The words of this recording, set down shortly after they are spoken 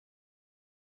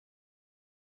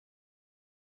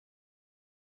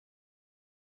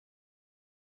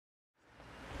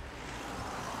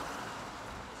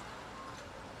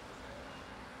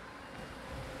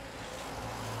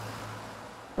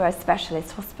we're a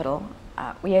specialist hospital.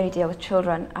 We only deal with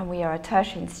children and we are a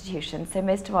tertiary institution, so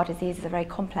most of our diseases are very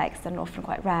complex and often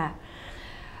quite rare.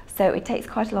 So it takes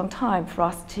quite a long time for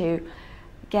us to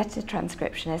get a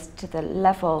transcriptionist to the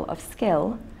level of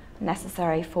skill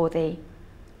necessary for the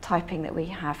typing that we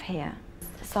have here.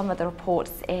 Some of the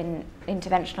reports in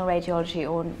interventional radiology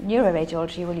or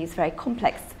neuroradiology will use very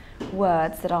complex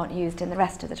words that aren't used in the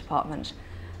rest of the department.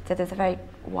 So there's a very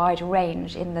wide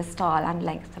range in the style and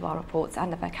length of our reports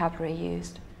and the vocabulary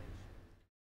used.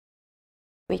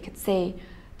 We could see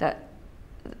that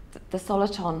the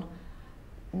soliton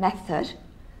method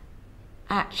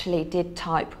actually did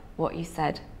type what you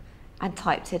said and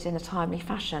typed it in a timely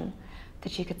fashion,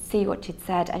 that you could see what you'd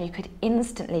said and you could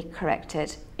instantly correct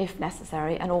it if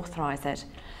necessary and authorise it.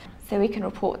 So we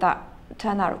can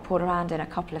turn that report around in a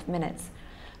couple of minutes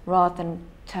rather than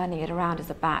turning it around as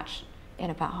a batch in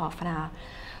about half an hour.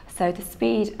 So the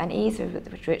speed and ease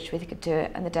with which we could do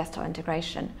it and the desktop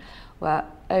integration were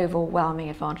overwhelming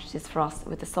advantages for us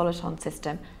with the soliton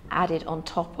system added on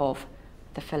top of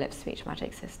the Philips Speech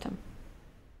Magic system.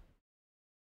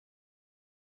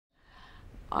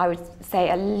 I would say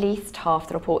at least half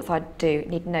the reports I do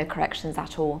need no corrections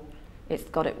at all. It's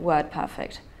got it word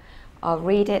perfect. I'll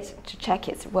read it to check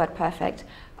it's word perfect.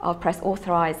 I'll press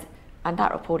authorise and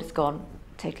that report is gone,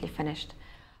 totally finished.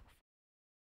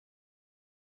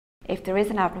 If there is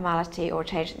an abnormality or a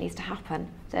change that needs to happen,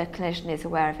 the clinician is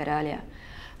aware of it earlier.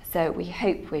 So we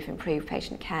hope we've improved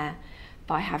patient care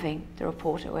by having the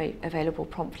report available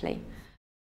promptly.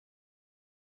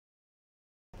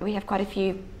 We have quite a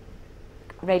few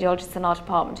radiologists in our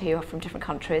department who are from different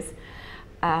countries,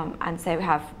 and so we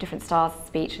have different styles of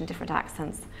speech and different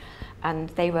accents, and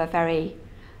they were very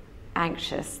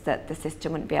anxious that the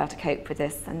system wouldn't be able to cope with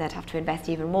this and they'd have to invest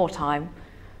even more time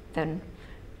than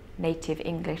native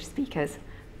English speakers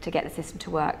to get the system to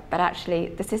work. But actually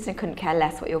the system couldn't care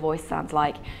less what your voice sounds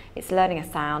like. It's learning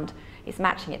a sound, it's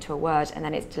matching it to a word, and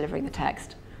then it's delivering the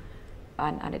text,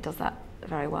 and it does that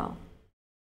very well.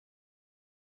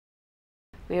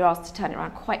 We were asked to turn it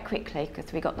around quite quickly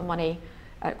because we got the money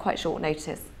at quite short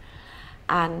notice.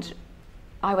 And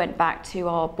I went back to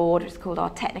our board, which is called our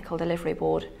Technical Delivery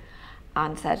Board,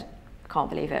 and said, I can't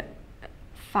believe it,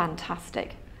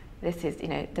 fantastic. This is,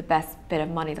 the best bit of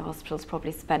money the hospital's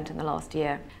probably spent in the last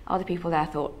year. Other people there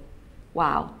thought,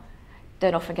 wow,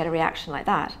 don't often get a reaction like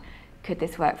that. Could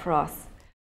this work for us?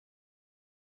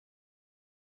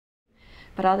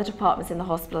 But other departments in the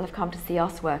hospital have come to see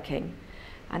us working,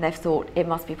 and they've thought it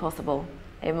must be possible.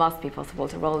 It must be possible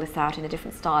to roll this out in a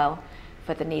different style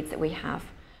for the needs that we have.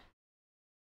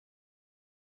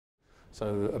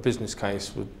 So a business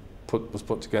case was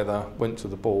put together, went to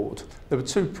the board. There were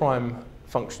two prime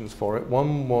functions for it.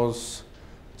 One was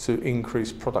to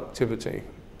increase productivity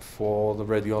for the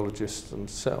radiologists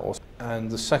themselves, and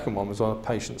the second one was on a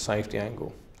patient safety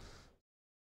angle.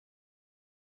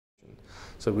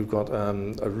 So we've got a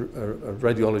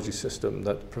radiology system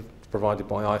that's provided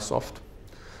by iSoft,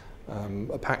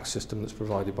 a PACS system that's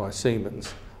provided by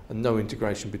Siemens, and no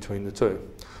integration between the two.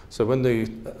 So when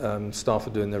the staff are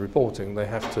doing their reporting, they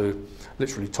have to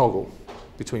literally toggle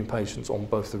between patients on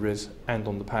both the RIS and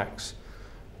on the PACS,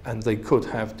 and they could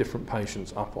have different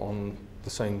patients up on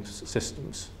the same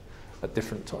systems at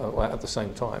the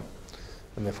same time,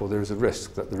 and therefore there is a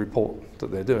risk that the report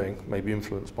that they're doing may be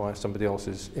influenced by somebody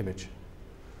else's image.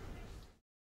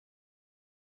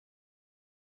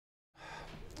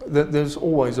 There's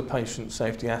always a patient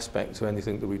safety aspect to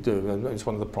anything that we do, and it's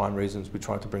one of the prime reasons we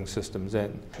try to bring systems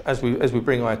in. As we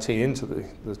bring IT into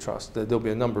the trust, there'll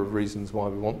be a number of reasons why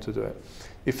we want to do it.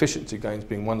 Efficiency gains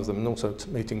being one of them, and also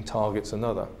meeting targets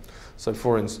another. So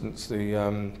for instance,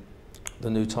 the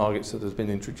new targets that have been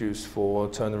introduced for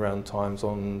turnaround times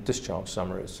on discharge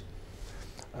summaries.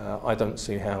 I don't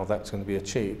see how that's going to be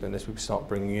achieved unless we start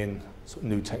bringing in sort of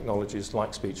new technologies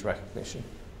like speech recognition.